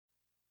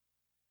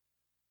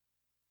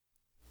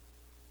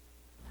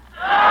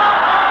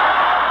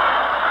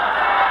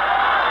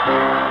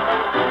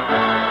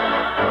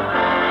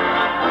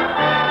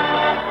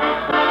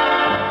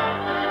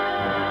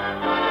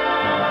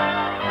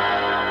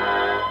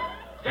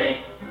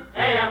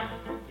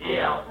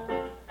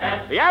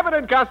Abbott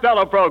and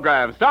Costello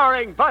program,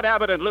 starring Bud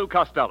Abbott and Lou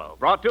Costello.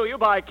 Brought to you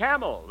by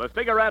Camel, the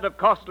cigarette of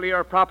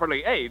costlier,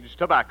 properly aged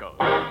tobacco.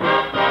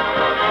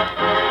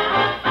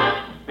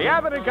 The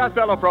Abbott and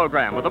Costello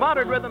program, with the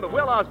modern rhythm of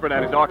Will Osborne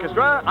and his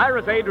orchestra,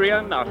 Iris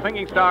Adrian, our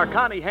singing star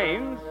Connie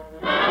Haynes,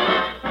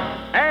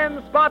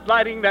 and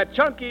spotlighting that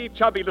chunky,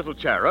 chubby little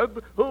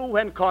cherub who,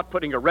 when caught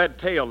putting a red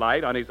tail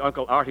light on his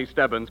Uncle Artie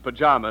Stebbins'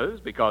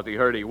 pajamas because he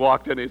heard he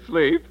walked in his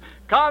sleep,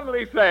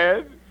 calmly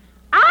said,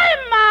 I'm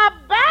a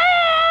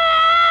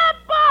bad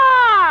boy!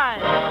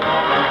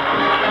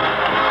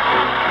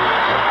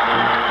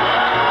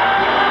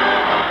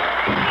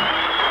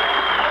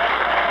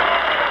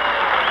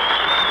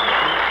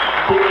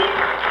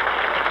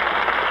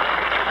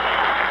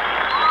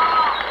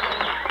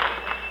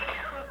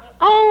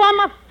 Oh, I'm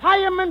a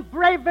fireman,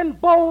 brave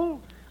and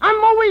bold.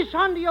 I'm always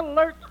on the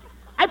alert.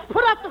 I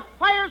put out the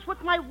fires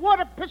with my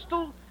water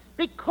pistol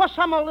because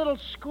I'm a little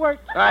squirt.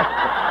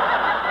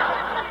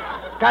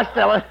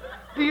 Costello,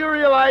 do you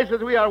realize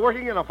that we are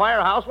working in a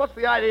firehouse? What's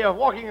the idea of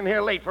walking in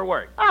here late for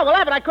work? Oh, well,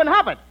 Abbott, I couldn't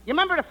help it. You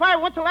remember the fire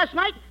went to last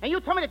night, and you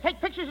told me to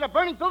take pictures of the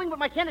burning building with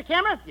my candid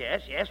camera?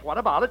 Yes, what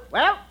about it?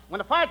 Well, when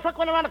the fire truck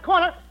went around the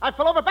corner, I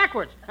fell over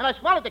backwards, and I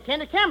swallowed the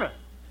candid camera.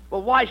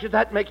 Well, why should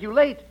that make you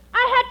late?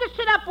 I had to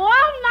sit up all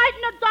night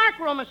in the dark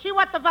room and see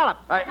what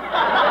developed.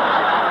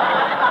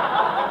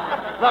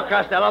 Look,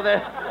 Costello,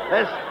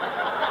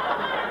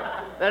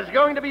 there's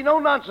going to be no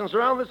nonsense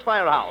around this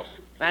firehouse.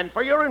 And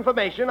for your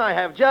information, I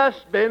have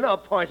just been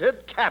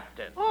appointed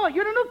captain. Oh,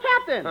 you're the new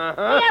captain.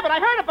 Uh-huh. Yeah, but I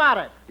heard about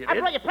it. You I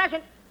did? brought you a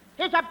present.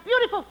 Here's a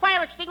beautiful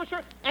fire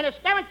extinguisher, and it's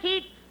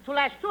guaranteed to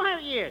last 200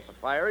 years. A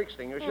fire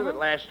extinguisher that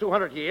lasts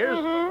 200 years?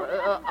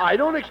 I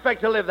don't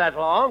expect to live that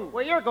long.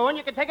 Where you're going,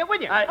 you can take it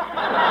with you. Hiya,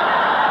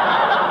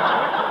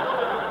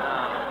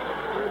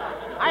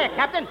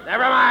 Captain.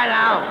 Never mind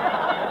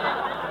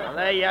now.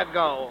 There you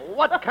go.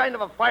 What kind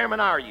of a fireman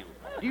are you?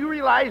 Do you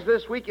realize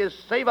this week is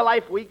Save a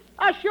Life Week?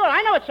 Oh, sure.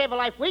 I know it's Save a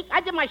Life Week.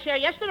 I did my share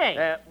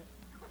yesterday.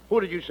 Who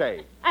did you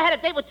save? I had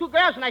a date with 2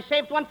 girls, and I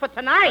saved one for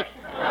tonight.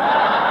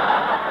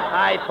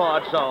 I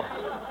thought so.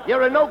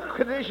 You're in no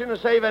condition to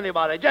save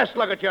anybody. Just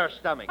look at your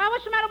stomach. Oh,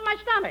 what's the matter with my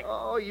stomach?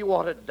 Oh, you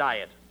ought to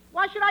diet.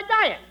 Why should I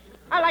diet?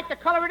 I like the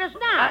color it is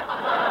now.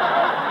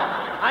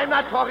 I'm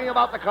not talking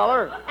about the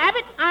color.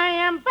 Abbott, I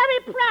am very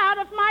proud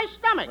of my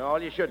stomach. Oh,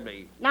 you should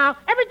be. Now,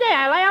 every day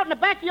I lay out in the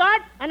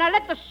backyard and I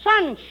let the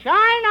sun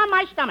shine on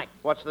my stomach.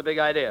 What's the big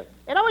idea?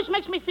 It always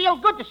makes me feel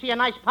good to see a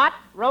nice pot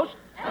roast.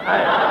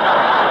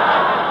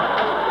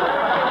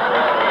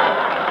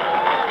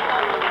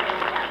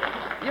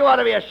 You ought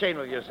to be ashamed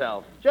of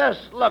yourself.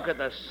 Just look at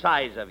the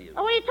size of you.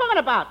 Oh, what are you talking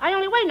about? I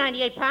only weigh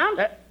 98 pounds.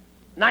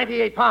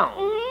 98 pounds?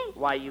 Mm-hmm.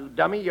 Why, you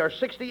dummy, you're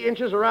 60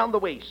 inches around the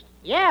waist.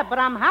 Yeah, but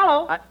I'm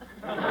hollow.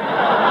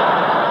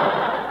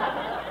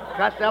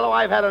 Costello,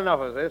 I've had enough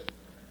of this.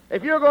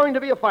 If you're going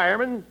to be a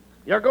fireman,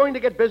 you're going to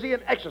get busy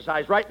and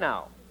exercise right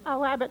now.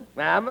 Oh, Abbott.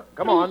 Ma'am,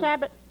 come Please, on.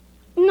 Abbott.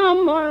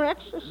 No more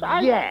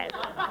exercise. Yes.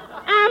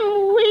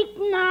 I'm weak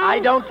now.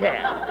 I don't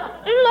care.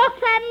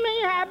 Look at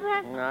me,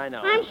 Abbott. I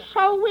know. I'm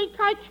so weak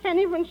I can't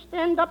even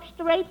stand up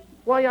straight.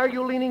 Why are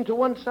you leaning to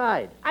one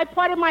side? I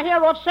parted my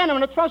hair off center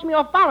and it throws me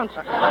off balance.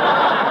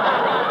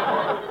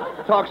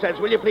 Talk sense,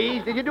 will you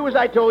please? Did you do as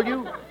I told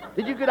you?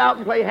 Did you get out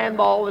and play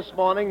handball this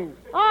morning?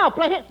 Oh,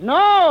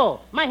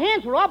 No. My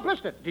hands were all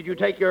blistered. Did you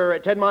take your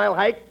 10-mile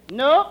hike?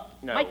 No.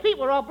 No. My feet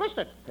were all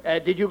blistered.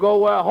 Did you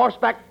go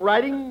horseback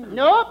riding?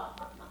 Nope.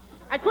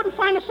 I couldn't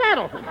find a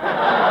saddle.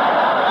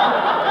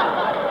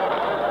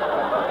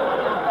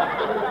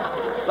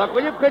 Look,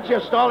 will you quit your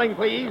stalling,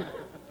 please?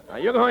 Now,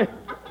 you're going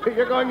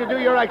to do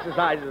your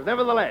exercises,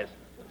 nevertheless.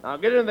 Now,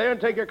 get in there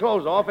and take your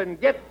clothes off and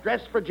get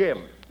dressed for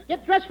gym.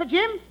 Get dressed for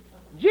Jim?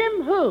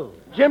 Jim who?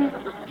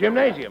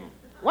 Gymnasium.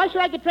 Why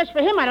should I get dressed for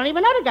him? I don't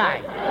even know the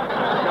guy.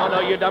 No,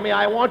 you dummy.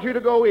 I want you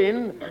to go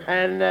in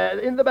and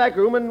in the back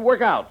room and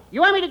work out.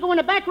 You want me to go in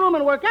the back room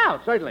and work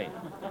out? Certainly.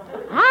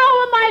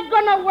 How am I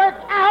going to work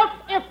out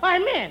if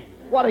I'm in?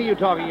 What are you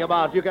talking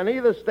about? You can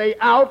either stay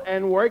out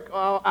and work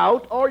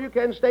out, or you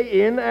can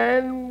stay in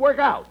and work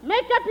out.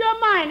 Make up your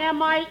mind.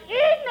 Am I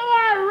in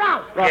or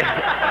out?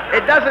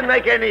 It doesn't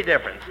make any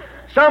difference.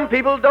 Some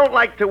people don't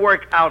like to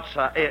work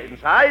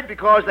inside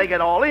because they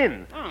get all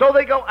in. So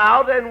they go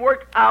out and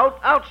work out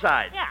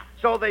outside. Yeah.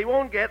 So they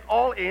won't get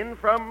all in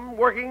from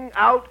working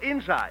out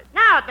inside.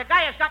 Now, the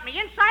guy has got me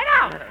inside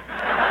out.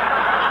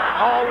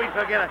 Oh, we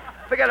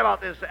forget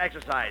about this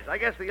exercise. I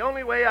guess the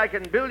only way I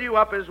can build you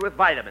up is with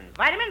vitamins.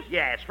 Vitamins?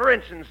 Yes. For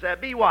instance,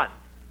 B1.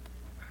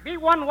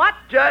 B1 what?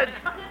 Just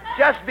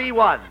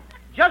B1.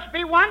 Just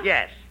B1?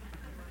 Yes.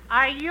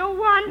 Are you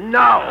one?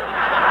 No. What's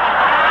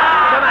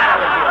the matter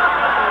with you?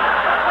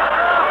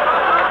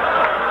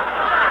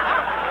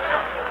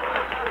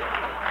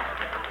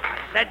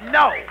 Said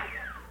no.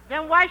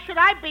 Then why should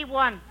I be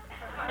one?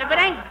 If it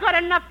ain't good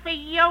enough for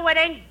you, it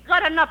ain't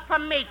good enough for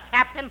me,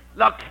 Captain.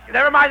 Look,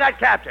 never mind that,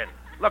 Captain.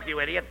 Look, you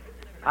idiot.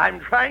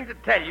 I'm trying to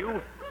tell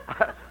you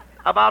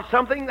about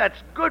something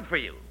that's good for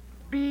you.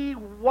 Be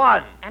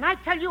one. And I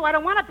tell you I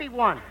don't want to be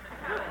one.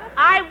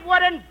 I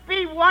wouldn't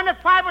be one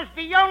if I was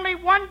the only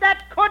one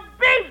that could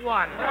be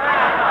one.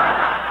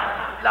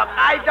 Look,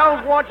 I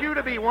don't want you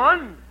to be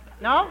one.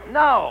 No?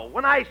 No.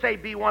 When I say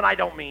be one, I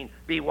don't mean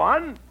be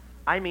one.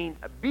 I mean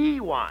be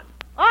one.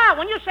 Oh,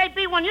 when you say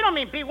B1, you don't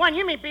mean B1,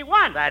 you mean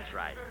B1. That's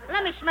right.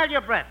 Let me smell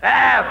your breath.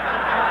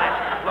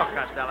 Look,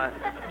 Costello,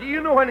 do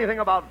you know anything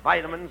about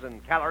vitamins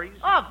and calories?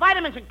 Oh,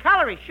 vitamins and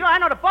calories. Sure, I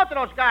know the both of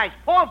those guys.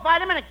 Paul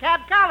Vitamin and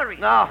Cab Calories.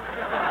 No.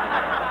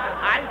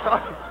 I'm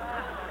talking...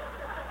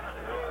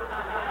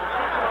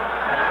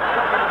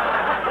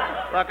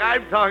 Look,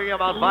 I'm talking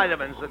about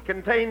vitamins that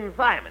contain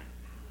thiamine.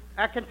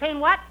 Contain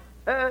what?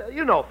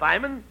 You know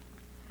thiamine.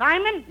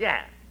 Thiamine?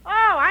 Yeah. Oh,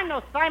 I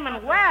know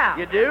thiamine well.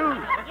 You do?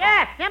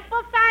 Yeah,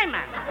 simple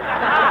thiamine.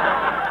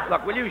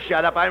 Look, will you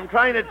shut up? I'm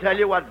trying to tell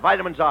you what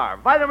vitamins are.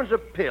 Vitamins are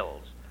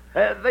pills.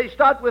 They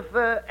start with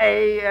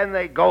A and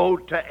they go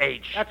to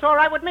H. That's all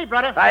right with me,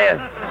 brother.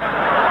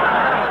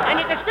 And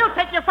you can still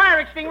take your fire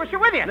extinguisher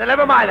with you. Now,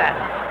 never mind that.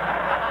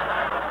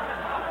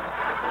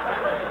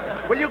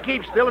 Will you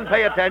keep still and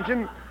pay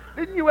attention?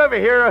 Didn't you ever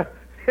hear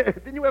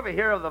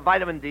of the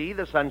vitamin D,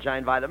 the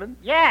sunshine vitamin?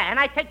 Yeah, and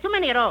I take too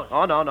many of those.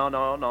 Oh,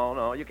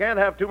 no. You can't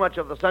have too much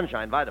of the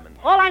sunshine vitamin.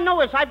 All I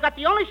know is I've got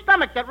the only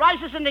stomach that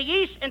rises in the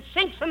east and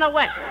sinks in the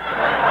west.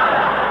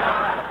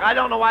 I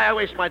don't know why I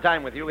waste my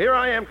time with you. Here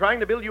I am trying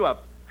to build you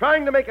up,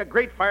 trying to make a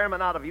great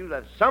fireman out of you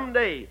that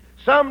someday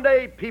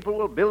people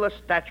will build a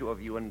statue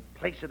of you and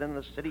place it in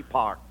the city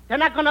park. They're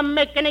not going to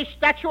make any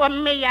statue of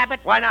me,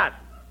 Abbott. Why not?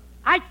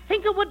 I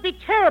think it would be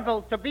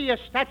terrible to be a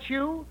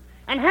statue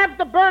and have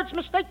the birds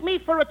mistake me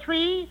for a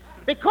tree,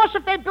 because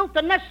if they built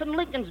a nest in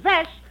Lincoln's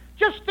vest,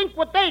 just think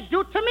what they'd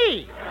do to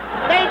me.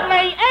 They'd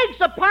lay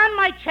eggs upon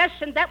my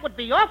chest, and that would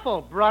be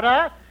awful,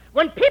 brother.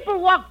 When people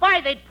walk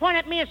by, they'd point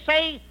at me and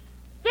say,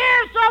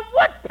 "There's a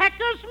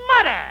woodpecker's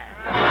mother."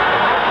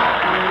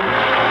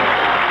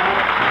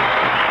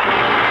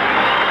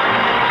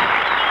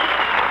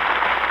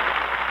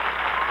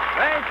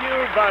 Thank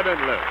you, Bud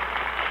and Lou.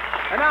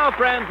 And now,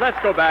 friends, let's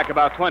go back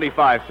about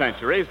 25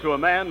 centuries to a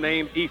man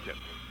named Aesop.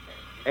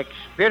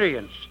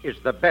 Experience is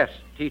the best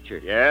teacher.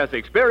 Yes,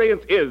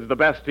 experience is the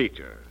best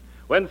teacher.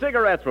 When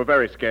cigarettes were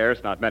very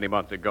scarce not many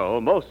months ago,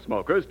 most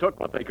smokers took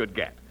what they could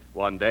get.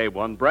 One day,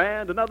 one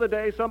brand, another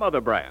day, some other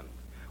brand.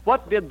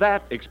 What did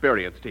that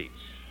experience teach?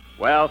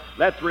 Well,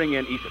 let's ring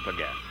in Aesop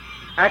again.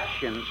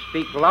 Actions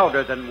speak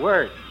louder than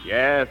words.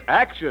 Yes,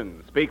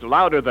 actions speak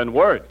louder than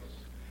words.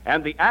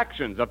 And the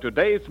actions of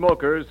today's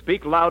smokers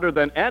speak louder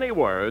than any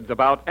words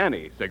about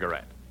any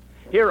cigarette.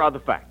 Here are the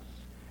facts.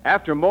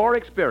 After more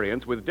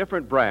experience with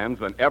different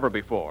brands than ever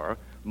before,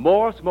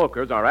 more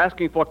smokers are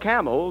asking for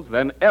Camels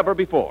than ever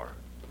before.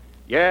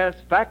 Yes,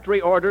 factory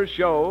orders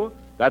show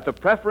that the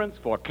preference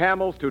for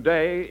Camels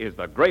today is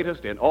the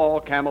greatest in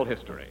all Camel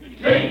history.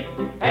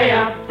 C-A-M-E-L-S.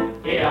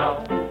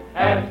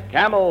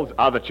 Camels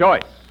are the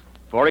choice,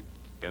 for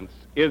experience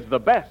is the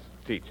best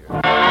teacher.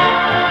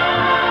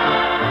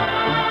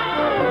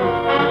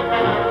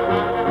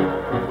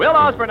 Will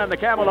Osborne and the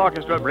Camel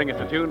Orchestra bring us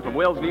a tune from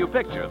Will's new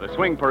picture, The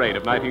Swing Parade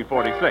of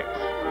 1946.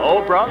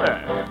 Oh, brother.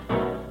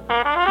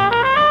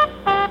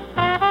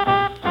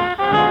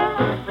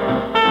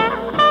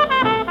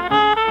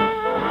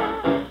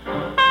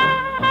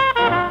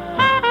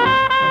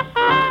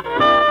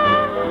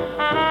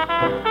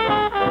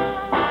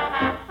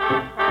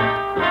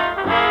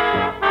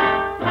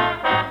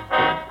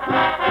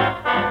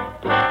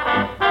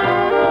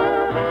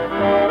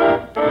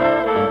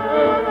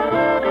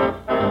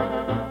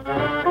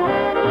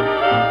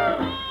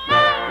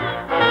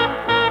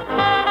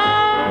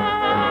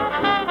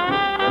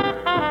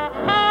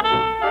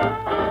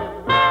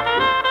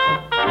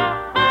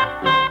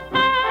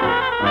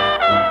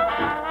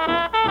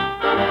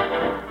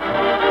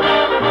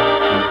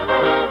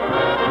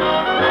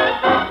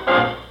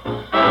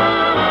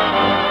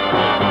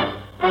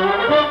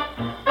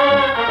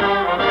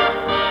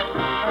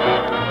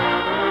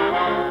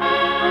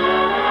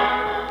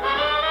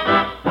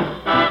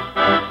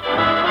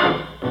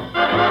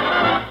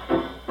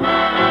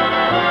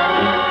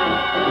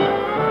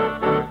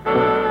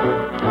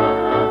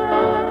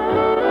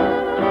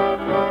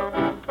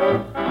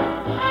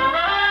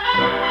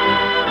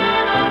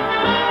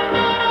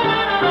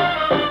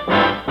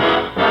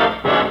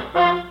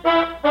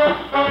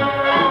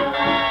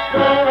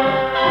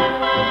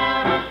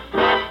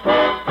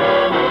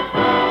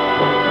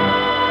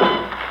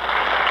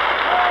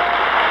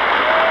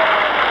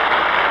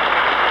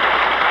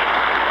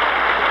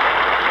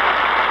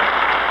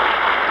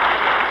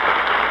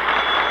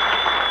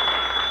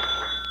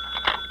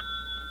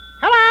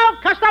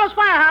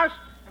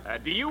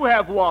 Do you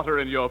have water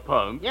in your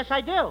pump? Yes,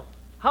 I do.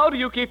 How do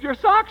you keep your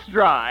socks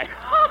dry?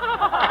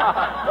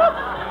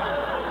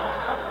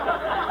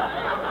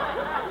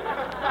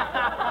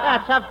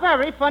 That's a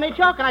very funny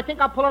joke, and I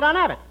think I'll pull it on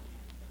Abbott.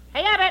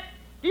 Hey, Abbott,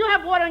 do you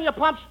have water in your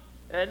pumps?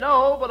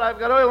 No, but I've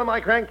got oil in my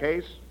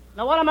crankcase.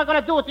 Now, what am I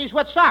going to do with these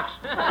wet socks?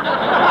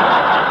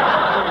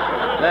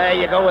 There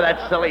you go with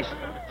that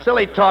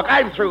silly talk.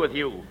 I'm through with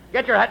you.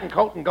 Get your hat and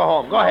coat and go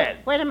home. Go ahead.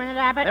 Wait a minute,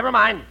 Abbott. Never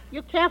mind.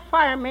 You can't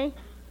fire me.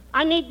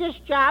 I need this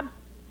job.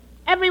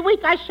 Every week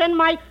I send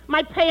my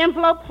pay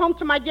envelope home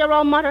to my dear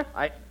old mother.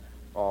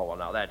 Oh, well,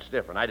 now that's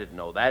different. I didn't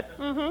know that.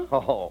 Mm-hmm.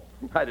 Oh,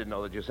 I didn't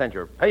know that you sent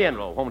your pay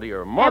envelope home to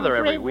your mother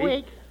every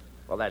week.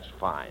 Well, that's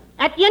fine.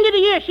 At the end of the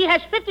year, she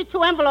has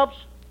 52 envelopes,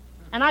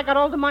 and I got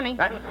all the money.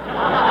 That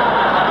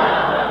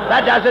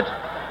does it.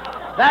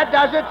 That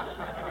does it.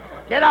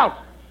 Get out.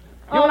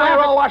 You and I are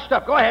all washed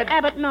up. Go ahead.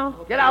 Abbott,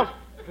 no. Get out.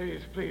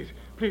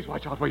 Please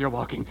watch out where you're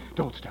walking.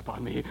 Don't step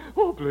on me.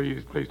 Oh,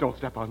 please don't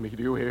step on me.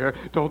 Do you hear?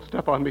 Don't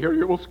step on me or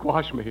you will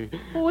squash me.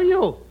 Who are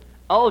you?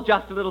 Oh,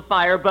 just a little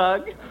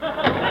firebug.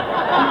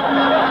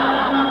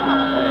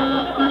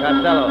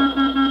 Costello,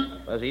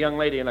 there's a young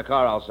lady in the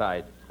car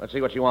outside. Let's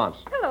see what she wants.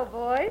 Hello,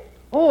 boys.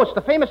 Oh, it's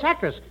the famous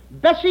actress,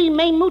 Bessie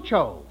May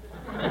Mucho.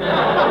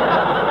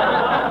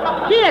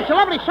 Gee, it's a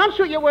lovely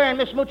swimsuit you're wearing,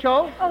 Miss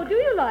Mucho. Oh, do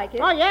you like it?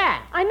 Oh,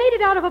 yeah. I made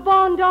it out of a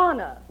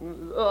bandana.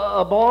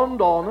 A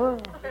bandana?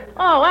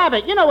 Oh,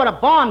 Abbott, you know what a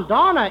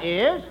bandana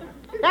is.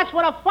 That's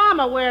what a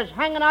farmer wears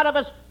hanging out of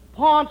his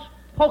pants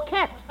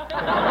pocket.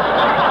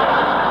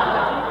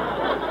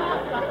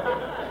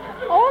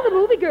 All the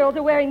movie girls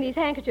are wearing these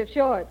handkerchief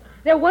shorts.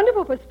 They're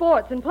wonderful for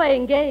sports and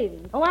playing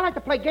games. Oh, I like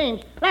to play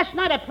games. Last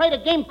night I played a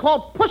game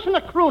called Puss in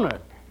a Crooner.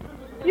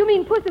 You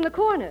mean Puss in the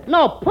Corner?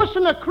 No, Puss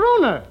in a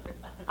Crooner.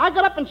 I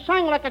got up and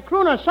sang like a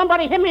crooner, and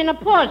somebody hit me in the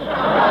puss.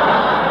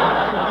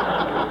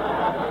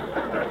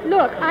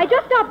 Look, I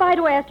just stopped by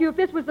to ask you if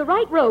this was the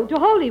right road to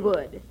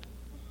Hollywood.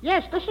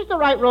 Yes, this is the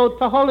right road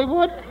to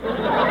Hollywood.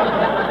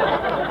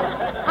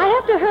 I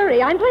have to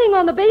hurry. I'm playing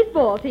on the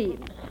baseball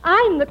team.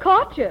 I'm the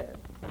catcher.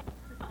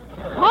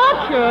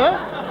 Catcher?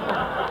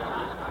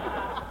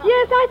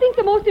 Yes, I think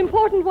the most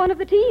important one of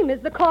the team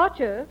is the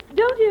catcher.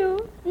 Don't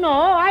you? No,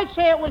 I'd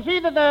say it was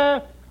either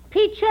the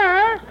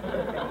pitcher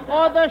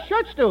or the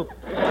short stoop.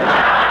 Well,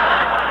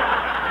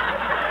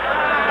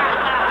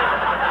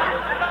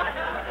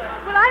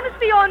 I must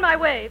be on my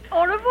way.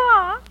 Au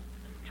revoir.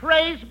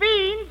 Trey's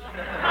beans.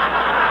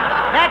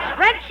 That's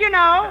French, you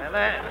know.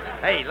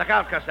 Hey, look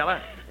out, Costello.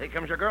 Here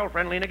comes your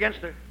girlfriend. Lean against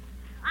her.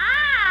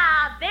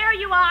 Ah, there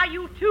you are,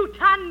 you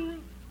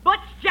 2-ton Butch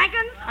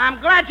Jenkins. I'm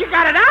glad you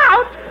got it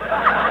out.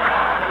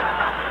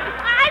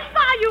 I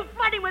saw you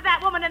flirting with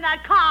that woman in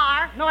that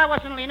car. No, I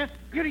wasn't, Lena.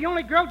 You're the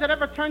only girl that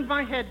ever turned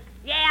my head.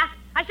 Yeah,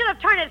 I should have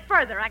turned it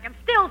further. I can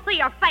still see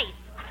your face.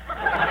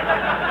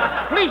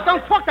 Please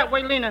don't talk that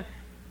way, Lena.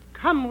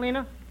 Come,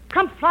 Lena.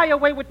 Come fly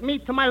away with me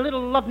to my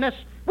little love nest.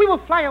 We will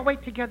fly away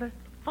together.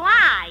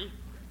 Fly?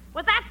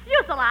 With that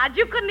fuselage,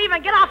 you couldn't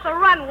even get off the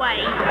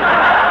runway.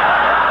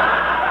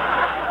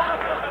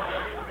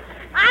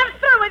 I'm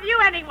through with you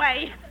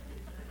anyway.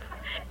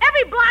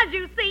 Every blonde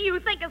you see, you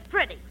think is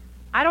pretty.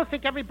 I don't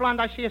think every blonde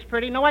I see is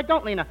pretty. No, I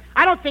don't, Lena.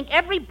 I don't think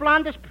every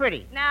blonde is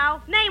pretty.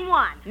 Now, name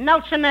one.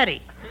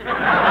 Nelsonetti.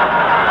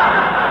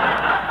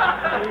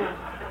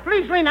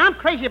 Please, Lena, I'm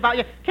crazy about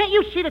you. Can't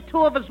you see the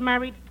two of us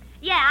married?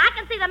 Yeah, I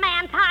can see the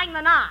man tying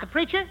the knot. The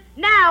preacher?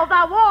 No,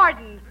 the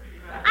warden.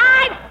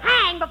 I'd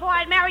hang before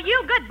I'd marry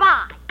you.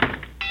 Goodbye.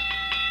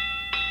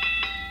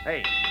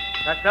 Hey,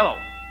 Costello,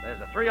 there's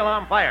a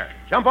 3-alarm fire.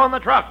 Jump on the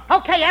truck.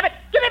 Okay, Abbott.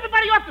 Get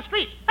everybody off the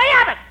street. Hey,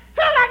 Abbott,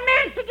 tell that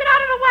man to get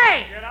out of the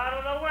way. Get out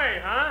of the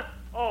way, huh?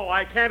 Oh,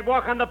 I can't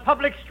walk on the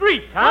public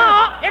streets, huh?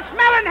 Oh, it's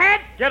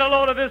Melonhead. Get a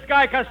load of this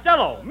guy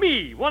Costello.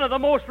 Me, one of the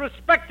most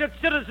respected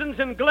citizens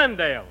in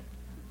Glendale.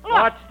 Look.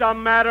 What's the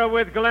matter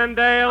with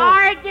Glendale?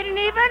 I didn't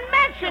even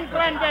mention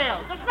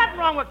Glendale. There's nothing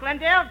wrong with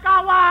Glendale. Go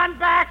on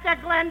back to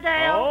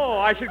Glendale. Oh,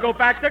 I should go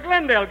back to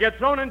Glendale, get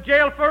thrown in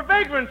jail for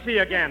vagrancy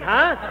again,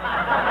 huh?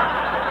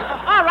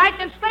 All right,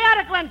 then stay out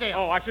of Glendale.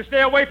 Oh, I should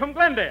stay away from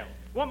Glendale.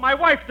 Want my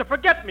wife to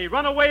forget me,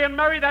 run away and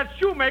marry that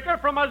shoemaker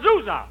from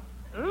Azusa.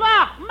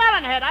 Look,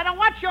 Melonhead, I don't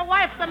want your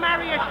wife to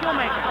marry a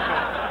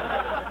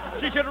shoemaker.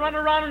 She should run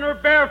around in her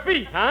bare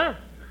feet, huh?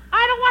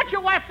 I don't want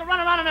your wife to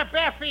run around on her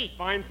bare feet.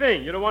 Fine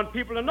thing. You don't want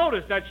people to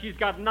notice that she's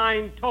got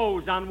 9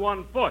 toes on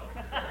 1 foot.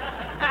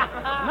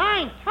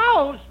 9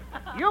 toes?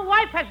 Your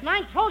wife has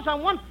 9 toes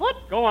on 1 foot?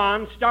 Go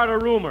on, start a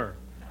rumor.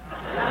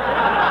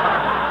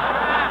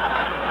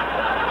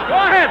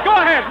 Go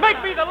ahead.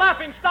 Make me the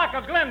laughing stock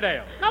of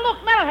Glendale. Now, look,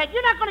 Metalhead,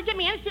 you're not going to give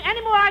me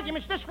any more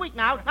arguments this week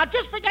now. Now,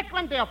 just forget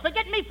Glendale.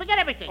 Forget me. Forget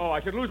everything. Oh, I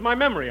should lose my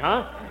memory,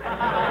 huh?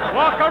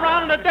 Walk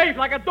around in a daze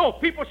like a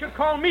dope. People should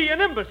call me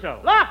an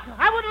imbecile. Look,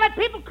 I wouldn't let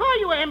people call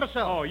you an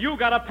imbecile. Oh, you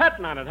got a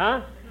patent on it,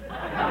 huh?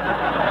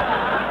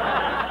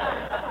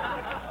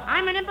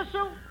 I'm an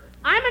imbecile?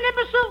 I'm an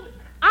imbecile?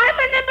 I'm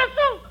an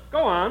imbecile? Go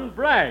on,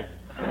 brag.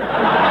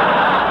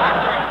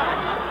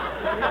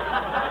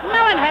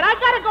 Melonhead, I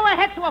gotta go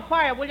ahead to a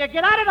fire. Will you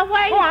get out of the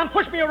way? Go on,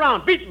 push me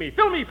around, beat me,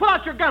 fill me, pull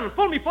out your gun, and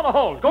fill me full of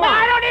holes. Go No, on.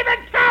 I don't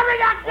even carry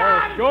a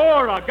gun! Oh,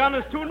 sure, a gun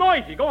is too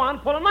noisy. Go on,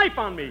 pull a knife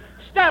on me.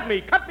 Stab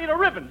me, cut me to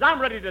ribbons. I'm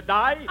ready to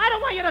die. I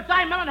don't want you to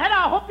die, Melonhead.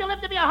 I hope you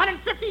live to be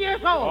 150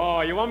 years old.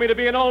 Oh, you want me to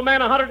be an old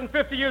man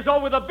 150 years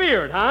old with a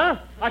beard, huh?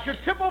 I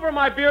should trip over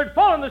my beard,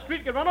 fall in the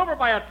street, get run over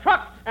by a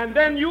truck, and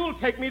then you'll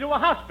take me to a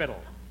hospital.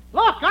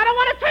 Look, I don't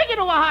want to take you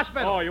to a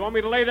hospital. Oh, you want me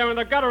to lay there in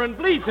the gutter and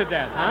bleed to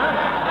death,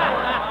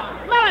 huh?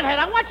 Melonhead,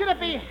 I want you to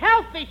be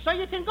healthy so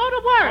you can go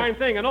to work. Fine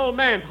thing. An old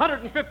man,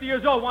 150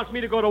 years old, wants me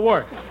to go to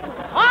work.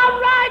 All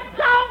right,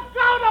 don't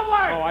go to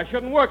work. Oh, I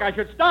shouldn't work. I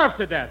should starve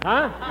to death,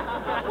 huh?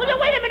 Will you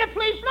wait a minute,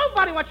 please?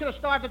 Nobody wants you to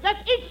starve to death.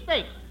 Eat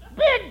steak.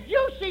 Big,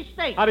 juicy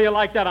steak. How do you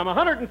like that? I'm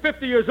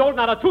 150 years old,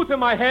 not a tooth in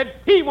my head.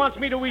 He wants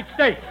me to eat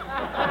steak.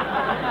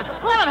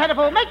 Melonhead, if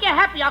it'll make you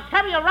happy, I'll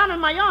carry you around in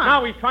my arms.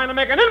 Now he's trying to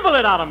make an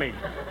invalid out of me.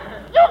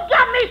 You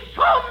got me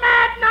so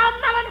mad now,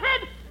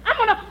 Melonhead. I'm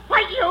going to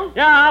fight you.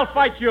 Yeah, I'll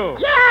fight you.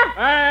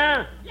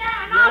 Yeah?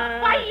 Yeah, and I'll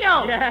fight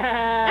you.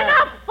 Yeah. And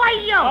I'll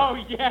fight you. Oh, yeah. Oh,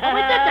 we did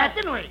that,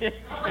 didn't we?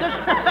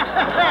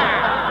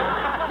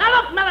 Now,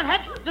 look,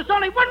 Melonhead, there's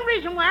only one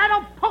reason why I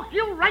don't poke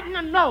you right in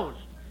the nose.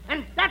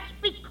 And that's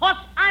because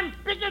I'm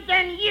bigger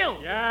than you.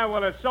 Yeah,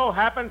 well, it so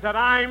happens that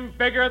I'm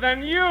bigger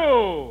than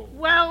you.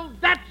 Well,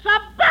 that's a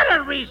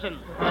better reason.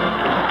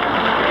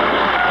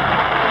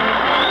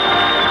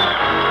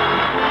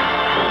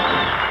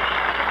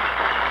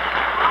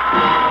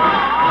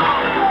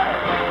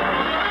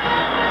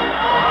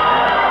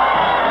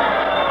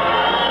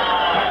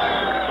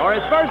 For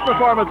his first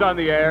performance on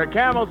the air,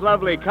 Camel's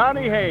lovely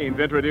Connie Haynes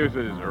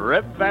introduces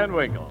Rip Van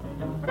Winkle.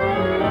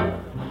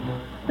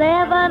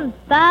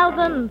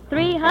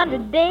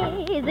 7,300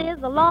 days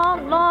is a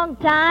long, long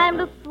time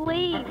to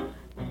sleep.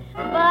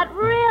 But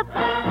Rip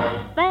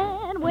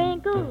Van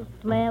Winkle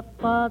slept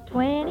for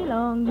 20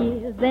 long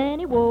years. Then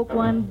he woke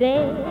one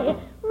day.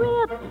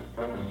 Rip's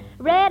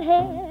red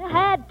hair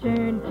had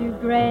turned to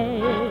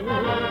gray.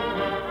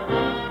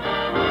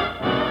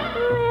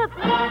 Rip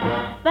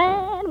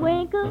Van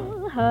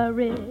Winkle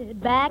hurried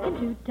back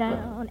into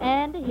town,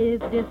 and to his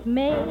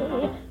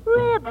dismay,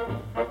 Rip's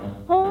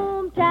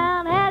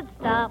hometown had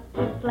stopped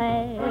to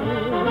play.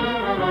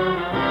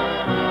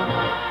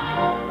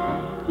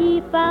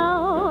 He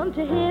found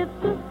to his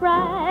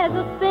surprise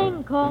a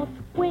thing called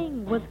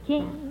swing was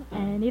king,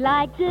 and he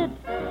liked it.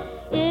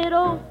 It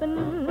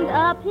opened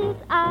up his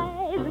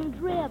eyes, and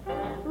Rip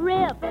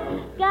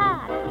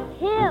got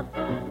hip.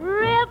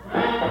 Rip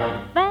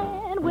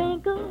Van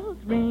Winkle's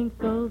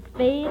wrinkles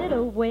faded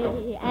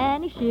away,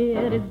 and he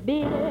shed his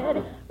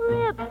beard.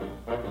 Rip,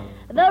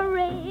 the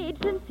rage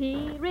since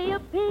he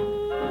reappeared.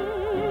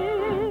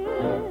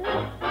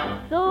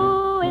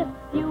 So if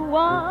you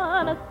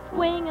wanna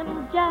swing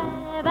and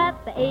jive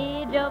at the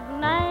age of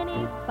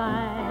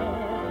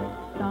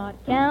 95, start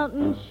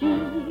counting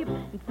sheep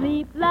and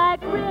sleep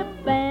like Rip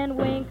Van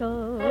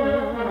Winkle.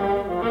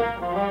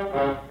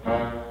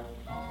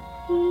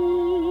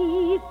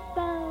 He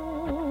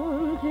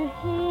found to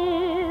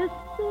his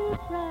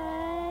surprise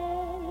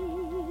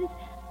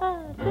a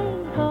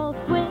thing called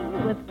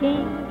swing with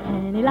king,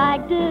 and he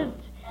liked it.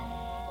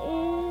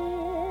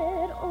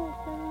 It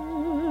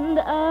opened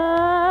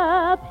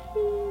up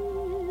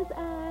his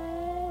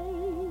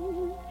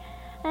eyes,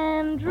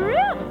 and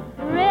Rip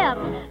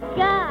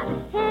got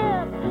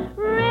hip.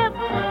 Rip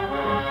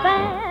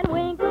Van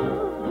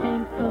Winkle's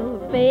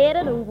wrinkles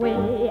faded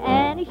away,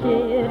 and he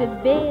shed his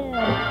beard.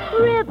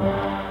 Rip,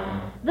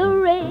 the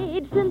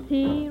rage since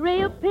he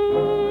reappeared.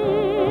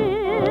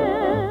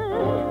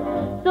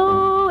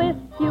 So if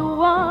you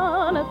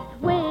wanna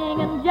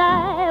swing and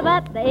jive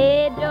at the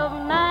age of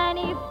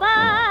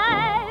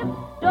 95,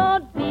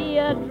 don't be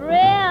a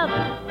drip.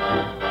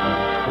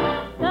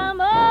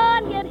 Come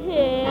on, get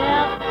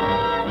hip.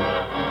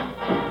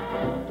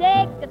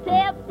 Take a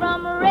tip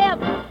from Rip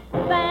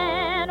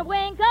Van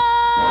Winkle.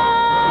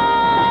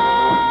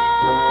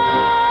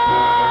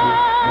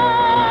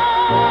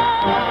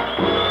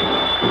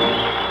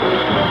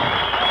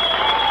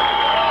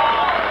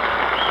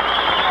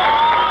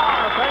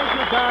 Thank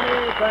you,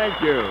 Connie.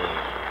 Thank you.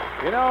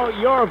 You know,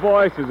 your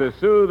voice is as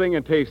soothing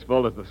and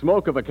tasteful as the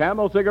smoke of a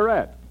Camel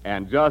cigarette,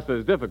 and just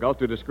as difficult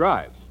to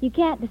describe. You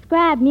can't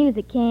describe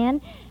music,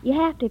 Ken. You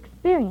have to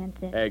experience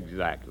it.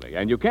 Exactly.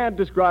 And you can't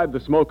describe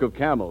the smoke of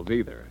Camels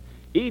either.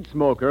 Each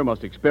smoker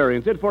must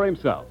experience it for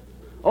himself.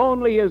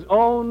 Only his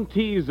own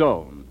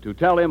T-zone to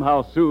tell him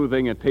how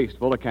soothing and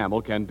tasteful a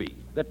Camel can be.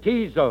 The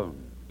T-zone.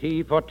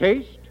 T for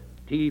taste,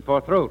 T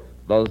for throat.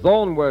 The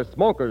zone where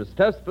smokers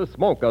test the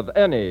smoke of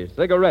any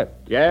cigarette.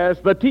 Yes,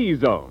 the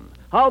T-zone.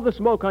 How the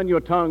smoke on your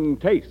tongue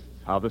tastes,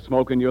 how the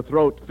smoke in your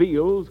throat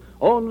feels,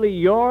 only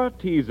your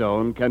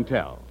T-zone can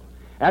tell.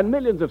 And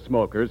millions of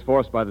smokers,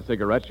 forced by the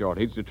cigarette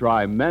shortage to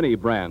try many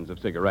brands of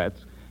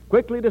cigarettes,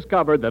 quickly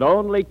discovered that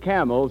only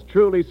Camels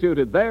truly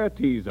suited their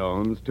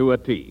T-zones to a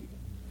T.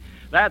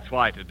 That's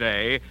why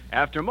today,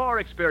 after more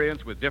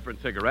experience with different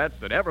cigarettes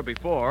than ever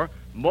before,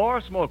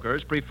 more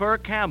smokers prefer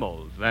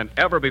Camels than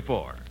ever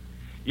before.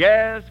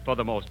 Yes, for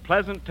the most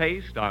pleasant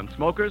taste on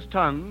smokers'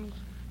 tongues,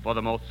 for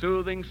the most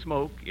soothing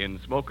smoke in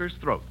smokers'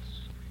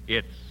 throats,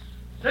 it's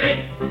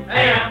C-A-M-E-L-S.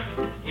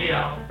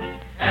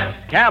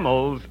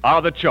 Camels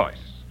are the choice.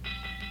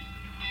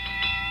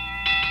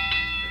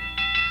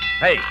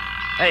 Hey,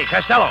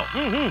 Costello.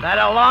 That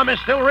alarm is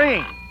still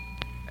ringing.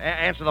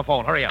 Answer the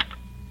phone. Hurry up.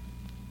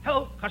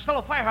 Hello,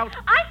 Costello Firehouse.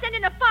 I sent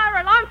in a fire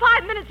alarm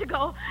 5 minutes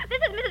ago.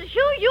 This is Mrs.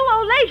 Hugh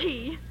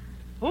O'Leahy.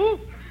 Who?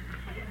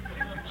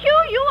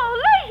 Hugh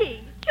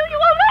O'Leahy. Hugh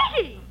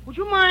O'Leahy. Would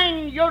you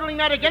mind yodeling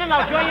that again and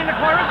I'll join you in the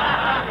chorus?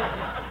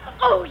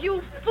 Oh,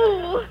 you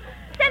fool.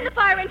 Send the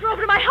fire ranger over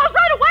to my house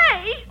right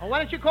away. Oh, why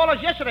didn't you call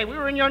us yesterday? We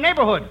were in your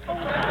neighborhood.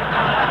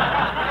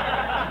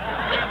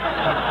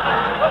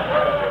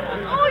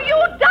 Oh, you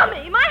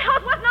dummy. My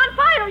house wasn't on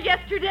fire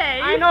yesterday.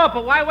 I know,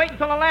 but why wait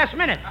until the last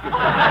minute?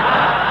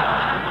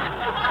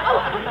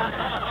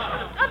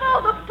 Of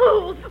all the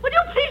fools, would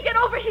you please get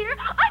over here?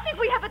 I think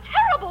we have a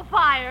terrible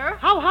fire.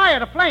 How high are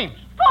the flames?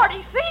 40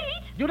 feet.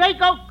 Do they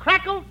go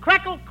crackle,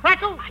 crackle,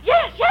 crackle?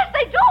 Yes,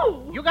 they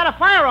do. You got a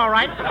fire, all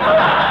right.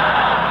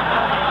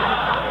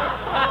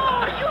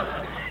 Oh,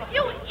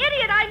 you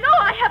idiot. I know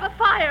I have a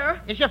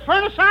fire. Is your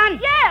furnace on?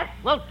 Yes.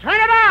 Well, turn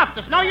it off.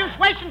 There's no use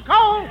wasting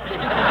coal.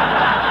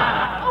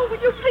 Oh, will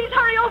you please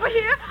hurry over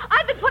here?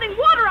 I've been putting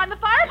water on the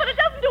fire, but it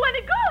doesn't do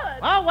any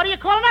good. Well, what are you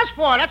calling us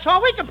for? That's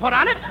all we can put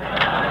on it.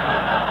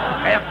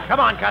 Hey, come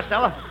on,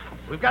 Costello.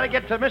 We've got to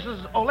get to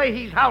Mrs.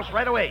 O'Leahy's house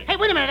right away. Hey,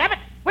 wait a minute, Abbott.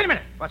 Wait a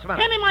minute. What's the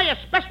matter? Hand me my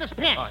asbestos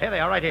pants. Oh, here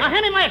they are, right here. Now,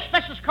 hand me my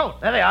asbestos coat.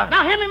 There they are.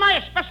 Now, hand me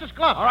my asbestos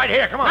gloves. All right,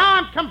 here, come on. Now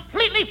I'm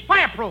completely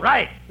fireproof.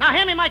 Right. Now,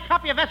 hand me my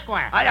copy of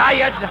Esquire.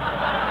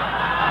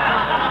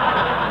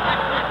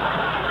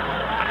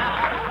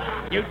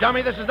 You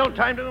dummy, this is no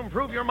time to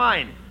improve your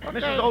mind. Okay.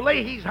 Mrs.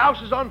 O'Leahy's house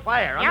is on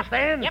fire, Yep,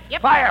 understand?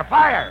 yep. Fire.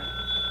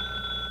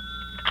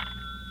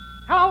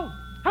 Hello?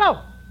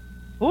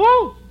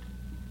 Who?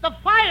 The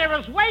fire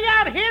is way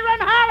out here in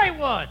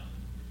Hollywood.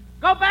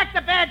 Go back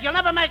to bed. You'll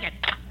never make it.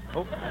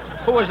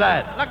 Who was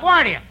that?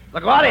 LaGuardia.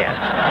 LaGuardia.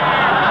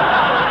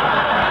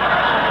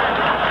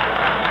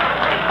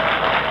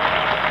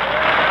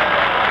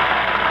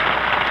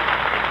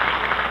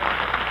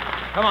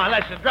 Come on,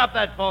 listen, drop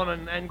that phone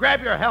and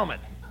grab your helmet.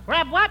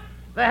 Grab what?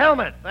 The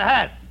helmet, the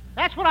hat.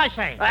 That's what I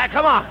say.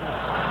 Come on.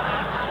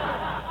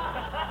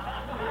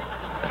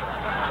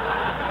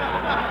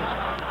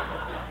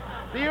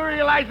 Do you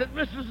realize that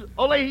Mrs.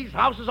 O'Leahy's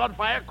house is on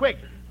fire? Quick,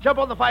 jump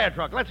on the fire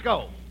truck. Let's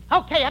go.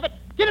 Okay, Abbott.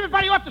 Get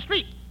everybody off the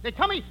street. They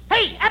tell me,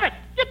 hey, Abbott,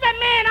 get that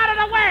man out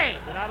of the way.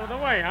 Get out of the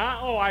way, huh?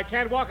 Oh, I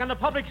can't walk on the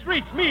public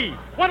streets. Me,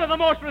 one of the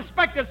most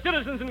respected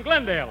citizens in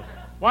Glendale.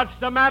 What's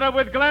the matter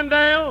with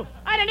Glendale?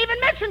 I didn't even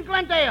mention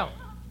Glendale.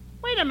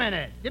 Wait a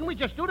minute. Didn't we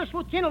just do this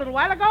routine a little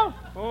while ago?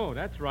 Oh,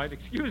 that's right.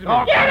 Excuse me.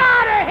 Oh, Get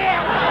out of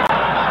here!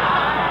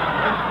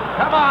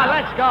 Come on,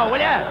 let's go, will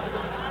ya?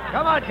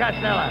 Come on,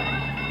 Costello.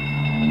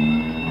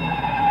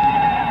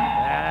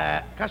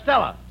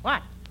 Costello.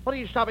 What? What are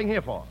you stopping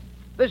here for?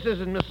 This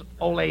isn't Miss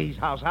O'Leahy's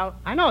house.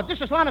 I know.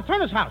 This is Lana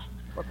Turner's house.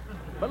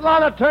 But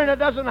Lana Turner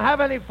doesn't have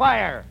any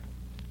fire.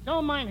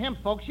 Don't mind him,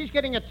 folks. She's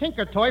getting a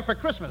Tinker toy for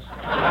Christmas.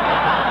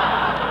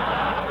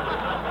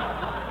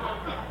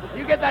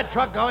 You get that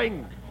truck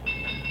going.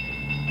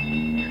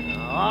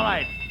 All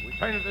right. We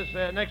turn at this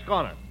next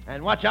corner.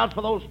 And watch out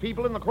for those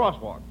people in the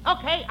crosswalk.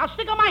 Okay, I'll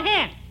stick on my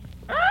hand.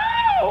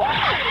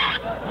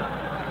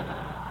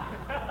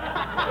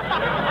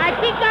 I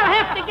think I'll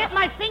have to get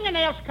my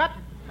fingernails cut.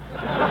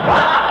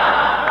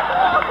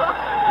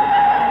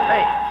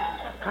 Hey,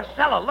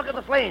 Costello, look at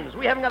the flames.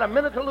 We haven't got a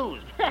minute to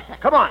lose.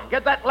 Come on,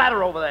 get that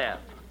ladder over there.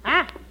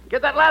 Huh?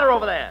 Get that ladder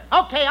over there.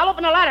 Okay, I'll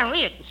open the ladder and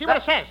read it and see what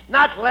it says.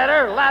 Not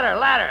ladder. Oh,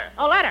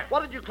 ladder.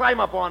 What did you climb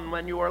up on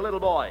when you were a little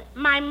boy?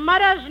 My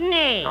mother's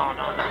knee. No. A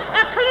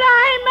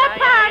climb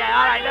upon. Yeah,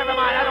 all right, never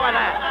mind. I don't want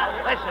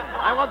that. Listen,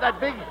 I want that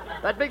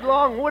big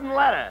long wooden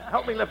ladder.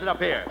 Help me lift it up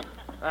here.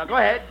 Go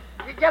ahead.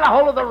 Get a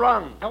hold of the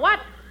rung. The what?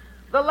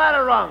 The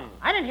ladder rung.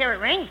 I didn't hear it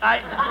ring. You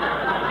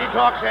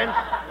talk sense.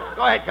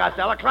 Go ahead,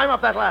 Costello. Climb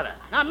up that ladder.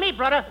 Not me,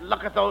 brother.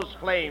 Look at those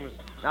flames.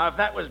 Now, if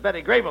that was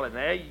Betty Grable in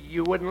there,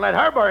 you wouldn't let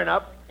her burn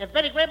up. If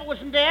Betty Grable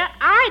wasn't there,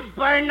 I'd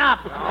burn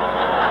up.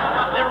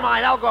 Never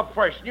mind. I'll go up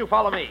first, and you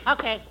follow me.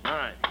 Okay. All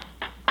right.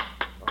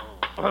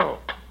 Oh.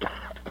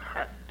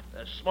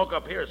 The smoke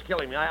up here is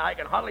killing me. I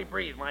can hardly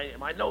breathe.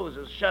 My nose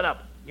is shut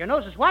up. Your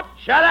nose is what?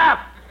 Shut up!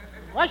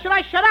 Why should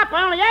I shut up?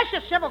 I only asked you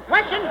a civil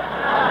question.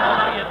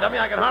 You dummy,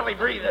 I can hardly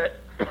breathe.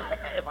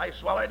 If I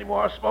swallow any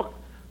more smoke,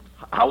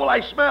 how will I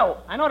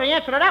smell? I know the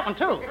answer to that one,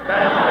 too.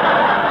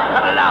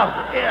 Cut it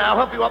out. Here, I'll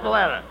help you up the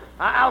ladder.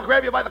 I'll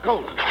grab you by the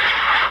coat.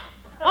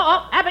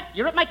 Uh-oh, Abbott,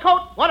 you ripped my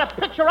coat. What a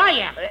picture I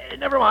am.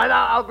 Never mind.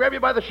 I'll grab you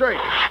by the shirt.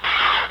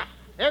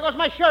 There goes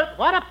my shirt.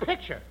 What a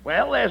picture.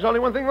 Well, there's only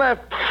one thing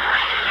left.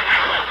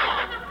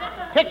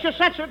 Picture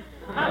censored.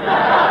 All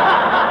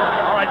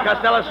right,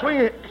 Costello,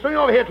 swing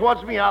over here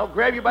towards me. I'll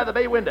grab you by the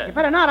bay window. You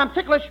better not. I'm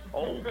ticklish.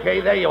 Okay,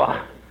 there you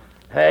are.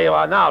 There you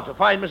are now to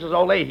find Mrs.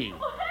 O'Leahy.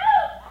 Oh,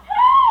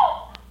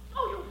 help!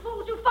 Oh, you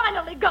fools, you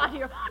finally got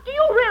here. Do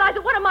you realize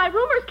that one of my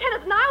roomers,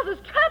 Kenneth Niles,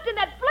 is trapped in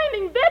that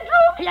flaming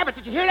bedroom? Hey, Abbott,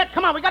 did you hear that?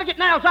 Come on, we got to get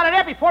Niles out of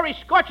there before he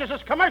scorches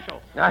his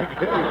commercial.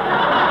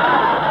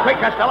 Quick,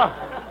 Costello.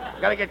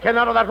 Got to get Ken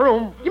out of that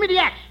room. Give me the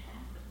axe.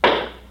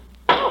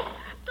 Oh,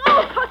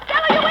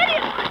 Costello, you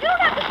idiot! You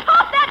don't have to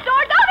pop that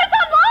door down. It's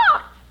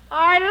unlocked!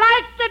 I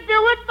like to do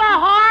it the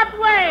hard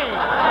way.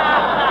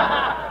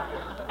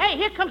 Hey,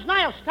 here comes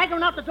Niles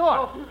staggering out the door.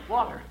 Oh,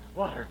 water.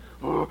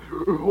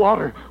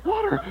 I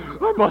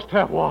must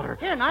have water.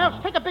 Here,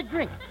 Niles, take a big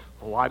drink.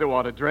 Oh, I don't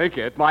want to drink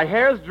it. My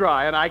hair's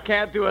dry and I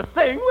can't do a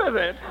thing with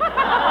it.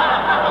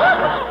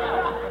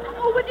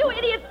 Oh, would you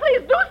idiots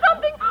please do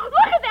something?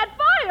 Look at that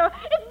fire.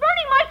 It's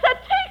burning my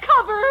settee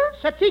cover.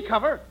 Settee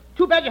cover?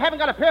 Too bad you haven't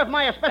got a pair of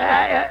my asbestos.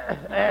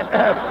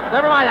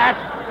 Never mind that.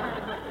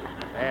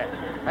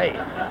 Hey.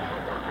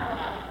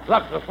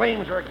 Look, the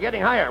flames are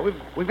getting higher.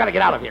 We've got to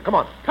get out of here. Come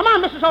on. Come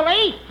on, Mrs.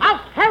 O'Leahy. I'll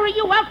carry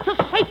you out to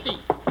safety.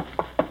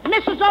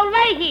 Mrs.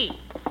 O'Leahy,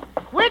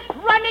 quit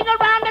running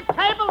around the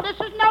table. This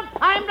is no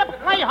time to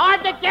play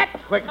hard to get.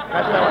 Quick,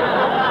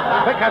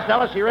 Costello. Quick,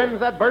 Costello. She ran into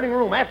that burning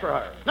room. After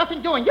her.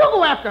 Nothing doing. You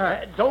go after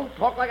her. Don't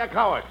talk like a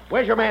coward.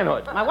 Where's your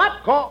manhood? My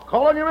what?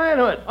 Call on your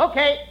manhood.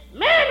 Okay.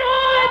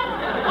 Manhood!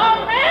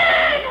 Oh,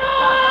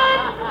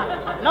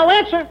 manhood! No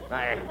answer.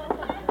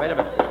 Wait a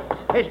minute.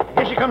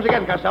 Here she comes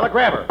again, Costello.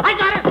 Grab her. I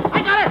got her.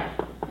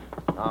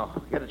 Oh,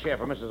 get a chair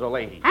for Mrs.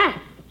 O'Leahy. Huh?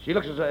 She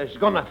looks as though she's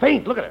going to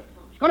faint. Look at her.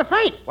 She's going to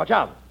faint. Watch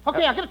out.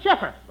 Okay, I'll get a chair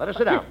for her. Let her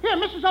sit down. Here,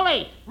 Mrs.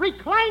 O'Leahy,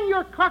 recline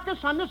your carcass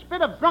on this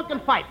bit of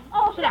drunken fight.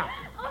 Oh, sit down.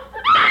 Costello,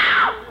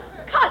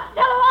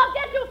 I'll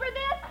get you for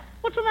this.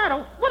 What's the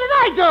matter? What did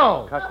I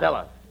do?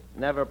 Costello,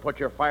 never put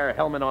your fire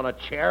helmet on a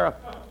chair.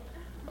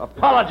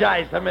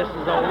 Apologize to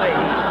Mrs. O'Leahy.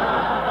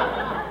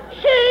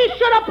 She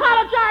should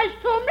apologize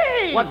to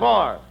me. What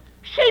for?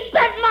 She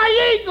bit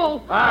my eagle.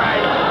 All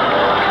right.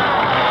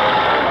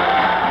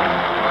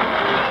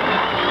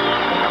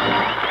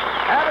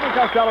 Abbott and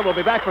Costello will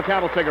be back for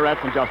Camel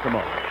Cigarettes in just a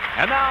moment.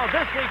 And now,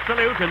 this week's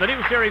salute in the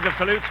new series of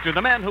salutes to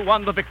the men who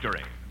won the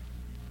victory.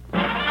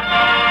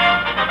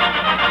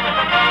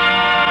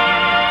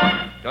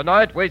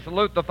 Tonight, we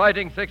salute the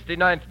Fighting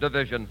 69th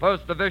Division,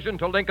 1st Division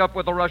to link up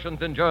with the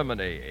Russians in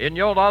Germany. In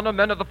your honor,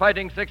 men of the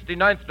Fighting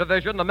 69th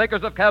Division, the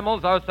makers of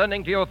Camels are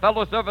sending to your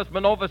fellow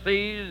servicemen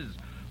overseas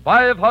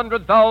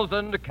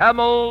 500,000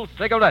 Camel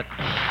cigarettes.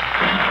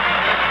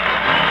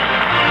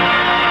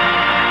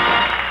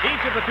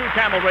 Each of the two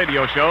Camel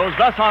radio shows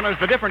thus honors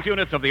the different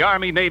units of the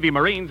Army, Navy,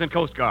 Marines, and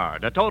Coast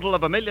Guard, a total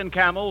of 1 million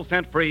Camels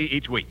sent free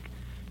each week.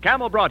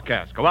 Camel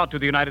broadcasts go out to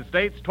the United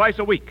States twice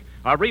a week,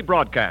 are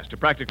rebroadcast to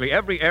practically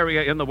every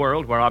area in the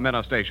world where our men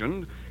are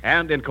stationed,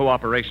 and in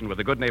cooperation with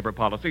the Good Neighbor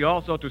policy,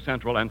 also to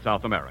Central and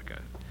South America.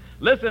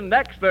 Listen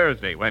next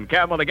Thursday when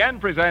Camel again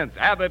presents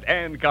Abbott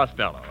and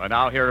Costello. And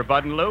now here are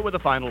Bud and Lou with the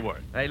final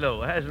word. Hey,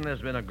 Lou, hasn't this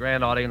been a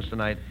grand audience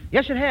tonight?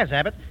 Yes, it has,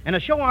 Abbott. And to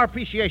show our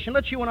appreciation,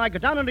 let's you and I go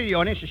down into the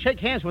audience and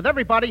shake hands with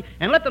everybody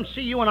and let them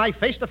see you and I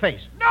face to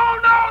face. No,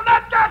 not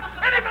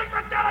that! Anything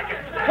but delegates!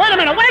 Wait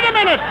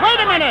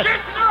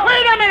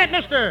a minute,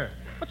 mister!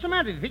 What's the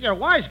matter? You think you're a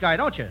wise guy,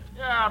 don't you?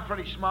 Yeah, I'm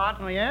pretty smart.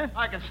 Oh, yeah?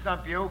 I can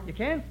stump you. You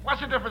can?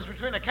 What's the difference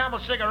between a Camel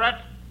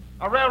cigarette,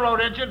 a railroad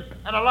engine,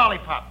 and a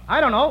lollipop?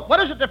 I don't know. What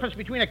is the difference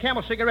between a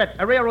Camel cigarette,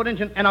 a railroad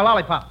engine, and a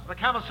lollipop? With a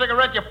Camel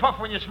cigarette, you puff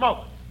when you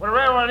smoke. When a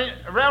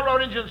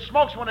railroad engine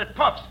smokes when it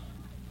puffs.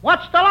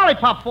 What's the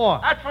lollipop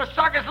for? That's for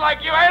suckers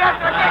like you, ain't it?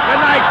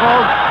 Good night,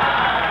 folks.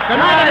 Good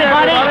night,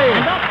 everybody.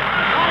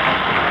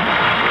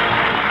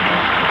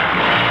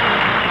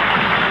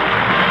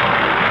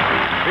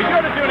 Be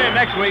sure to tune in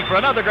next week for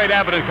another great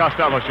Abbott and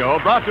Costello show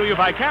brought to you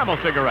by Camel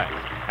Cigarettes.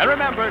 And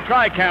remember,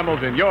 try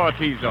Camels in your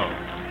T-zone.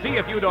 See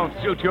if you don't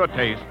suit your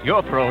taste,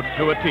 your throat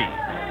to a T.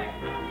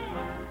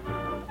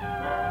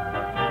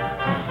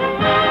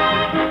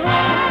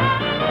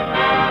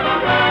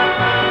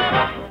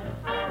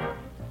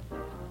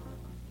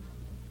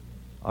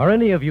 Are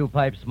any of you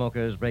pipe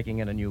smokers breaking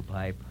in a new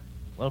pipe?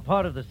 Well,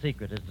 part of the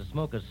secret is to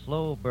smoke a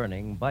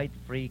slow-burning,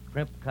 bite-free,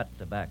 crimp-cut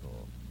tobacco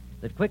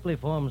that quickly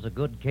forms a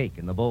good cake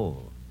in the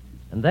bowl.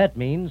 And that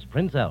means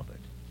Prince Albert.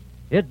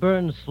 It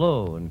burns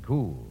slow and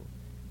cool.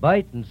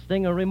 Bite and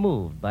sting are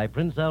removed by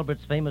Prince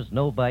Albert's famous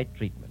no-bite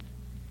treatment.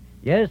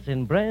 Yes,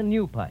 in brand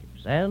new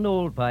pipes and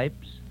old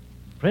pipes,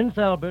 Prince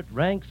Albert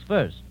ranks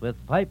first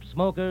with pipe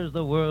smokers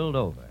the world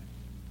over.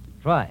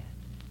 Try it.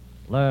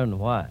 Learn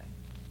why.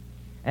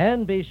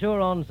 And be sure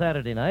on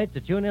Saturday night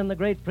to tune in the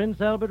great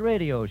Prince Albert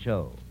radio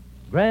show,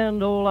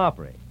 Grand Ole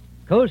Opry,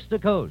 coast to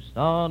coast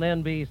on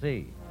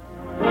NBC.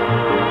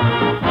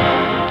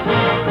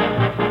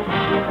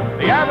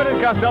 The Abbott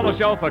and Costello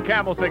show for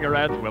Camel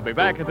Cigarettes will be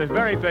back at this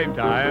very same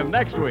time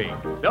next week.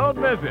 Don't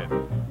miss it.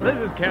 This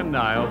is Ken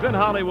Niles in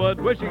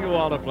Hollywood wishing you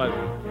all a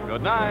pleasant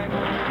good night.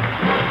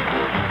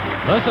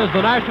 This is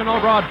the National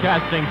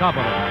Broadcasting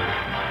Company.